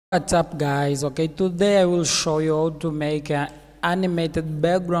What's up guys? Okay, today I will show you how to make an animated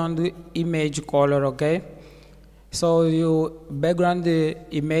background image color. Okay, so your background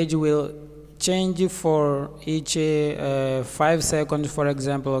image will change for each 5 seconds, for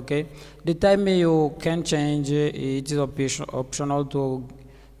example. Okay, the time you can change it is optional to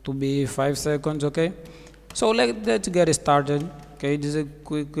be 5 seconds. Okay, so let's get started. Okay, this is a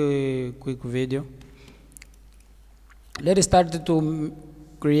quick video. Let's start to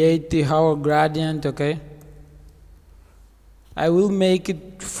create the hover gradient. Okay, I will make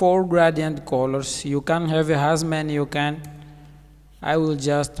it 4 gradient colors. You can have as many you can. I will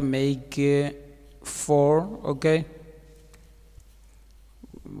just make 4. Okay,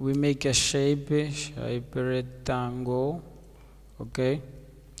 we make a shape rectangle. Okay,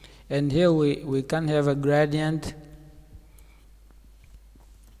 and here we can have a gradient.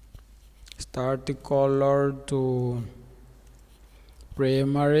 Start the color to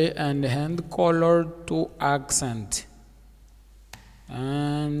primary and hand color to accent,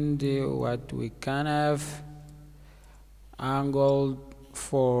 and what we can have angle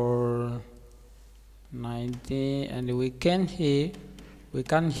for 90, and we can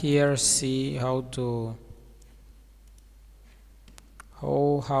here see how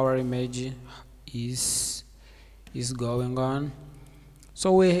our image is going on.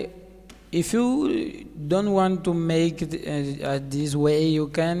 So if you don't want to make it this way, you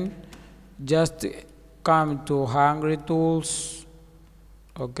can just come to Hungry Tools.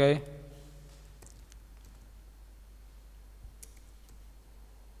 Okay,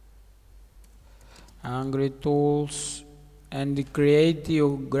 Hungry Tools, and create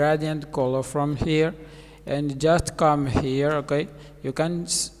your gradient color from here, and just come here. Okay, you can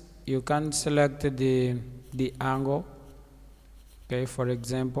select the angle. Okay, for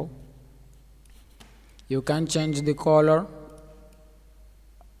example, you can change the color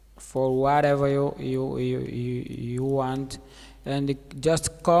for whatever you want, and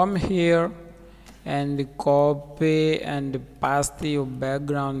just come here and copy and paste your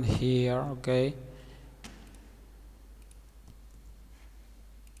background here.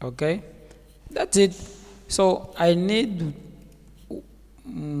 Okay, that's it. So I need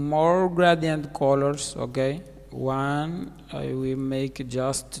more gradient colors. Okay, one, I will make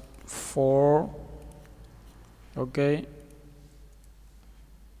just 4. Okay,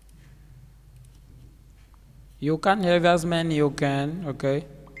 you can have as many you can. Okay,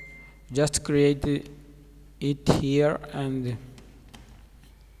 just create it here and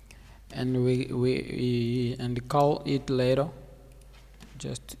we call it later.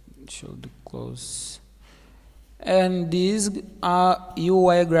 Just show the close. And these are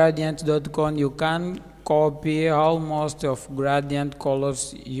uigradient.com. You can copy almost of gradient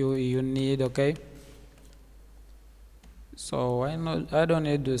colors you need. Okay, so I don't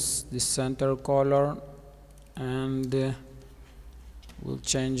need the center color, and we'll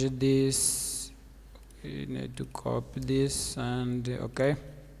change this. You need to copy this, and okay,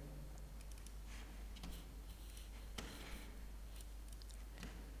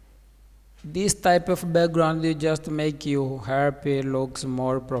 this type of background will just make you happy, looks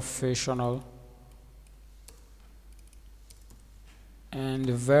more professional and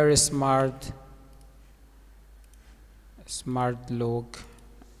very smart look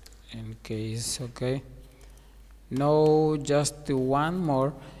in case. Okay, no, just one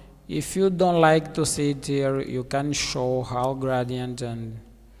more. If you don't like to see it here, you can show how gradient and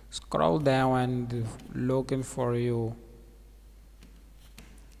scroll down and looking for you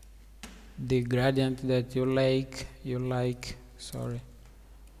the gradient that you like. Sorry,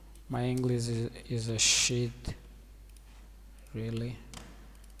 my English is a shit, really.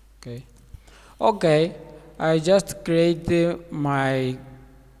 Okay, I just create my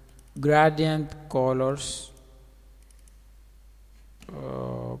gradient colors.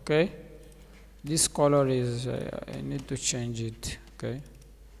 Okay, this color is I need to change it. Okay,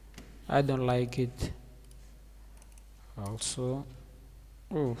 I don't like it also.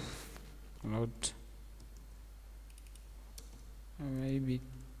 Not maybe,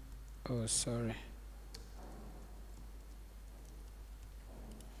 oh sorry.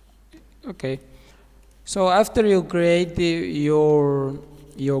 Okay, so after you create your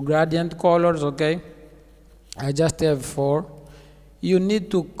gradient colors, okay, I just have 4. You need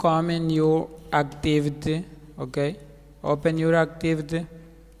to come in your activity. Okay, open your activity,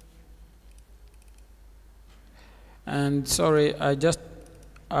 and sorry,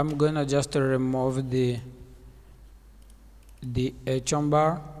 I'm gonna just remove the H-on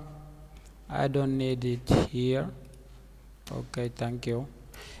bar. I don't need it here. Okay, thank you.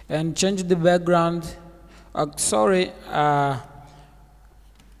 And change the background. Sorry,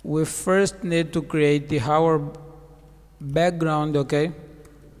 we first need to create our background, okay?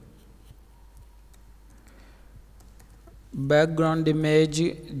 Background image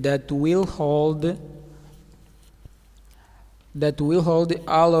that will hold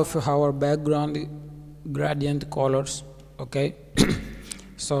all of our background gradient colors, okay?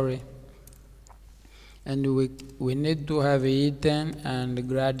 Sorry. And we need to have hidden and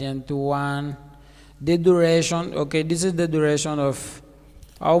gradient 1. The duration, okay, this is the duration of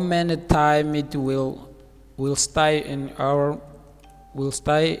how many time it will stay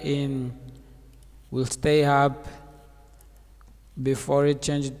up before it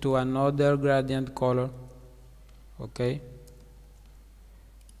changes to another gradient color, okay?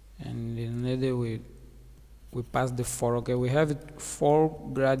 And then we pass the 4, okay? We have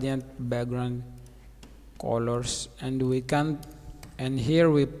 4 gradient background colors, and here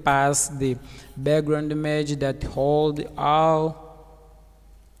we pass the background image that hold all.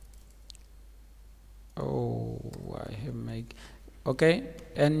 Okay,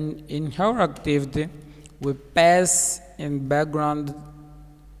 and in our activity we pass in background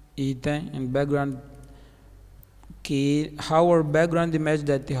item, in background key, our background image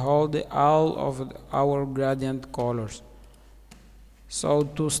that hold all of our gradient colors. So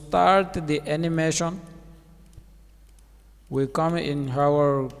to start the animation, we come in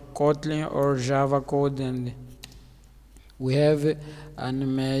our Kotlin or Java code, and we have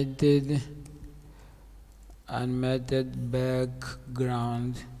animated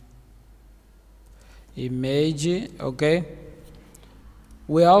background image, okay?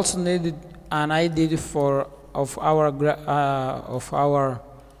 We also need an ID of our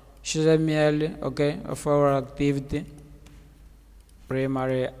HTML, okay, of our activity,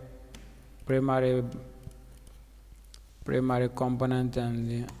 primary component,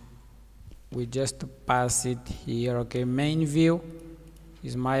 and we just pass it here, okay? Main view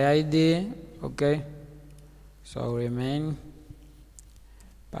is my ID, okay? So remain,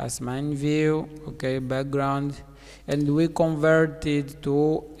 pass main view, okay, background, and we convert it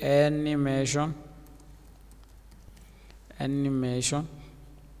to animation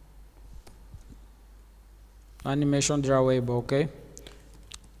drawable, okay?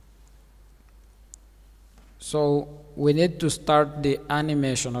 So we need to start the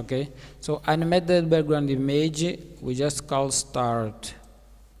animation, okay? So animated background image, we just call start.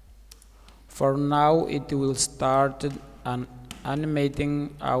 For now it will start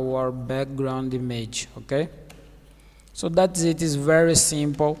animating our background image, okay? So that's it. Is very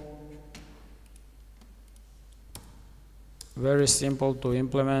simple to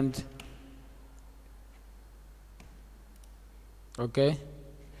implement, okay?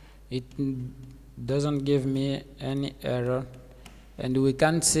 It doesn't give me any error, and we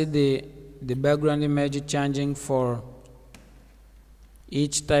can see the background image changing for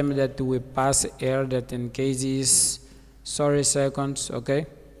each time that we pass here, that in case is 30 seconds, okay?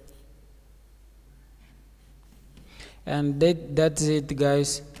 And that's it,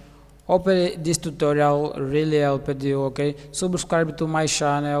 guys. Hope this tutorial really helped you, okay? Subscribe to my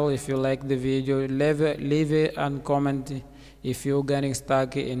channel if you like the video. Leave it and comment if you're getting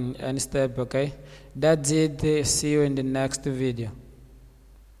stuck in any step, okay? That's it. See you in the next video.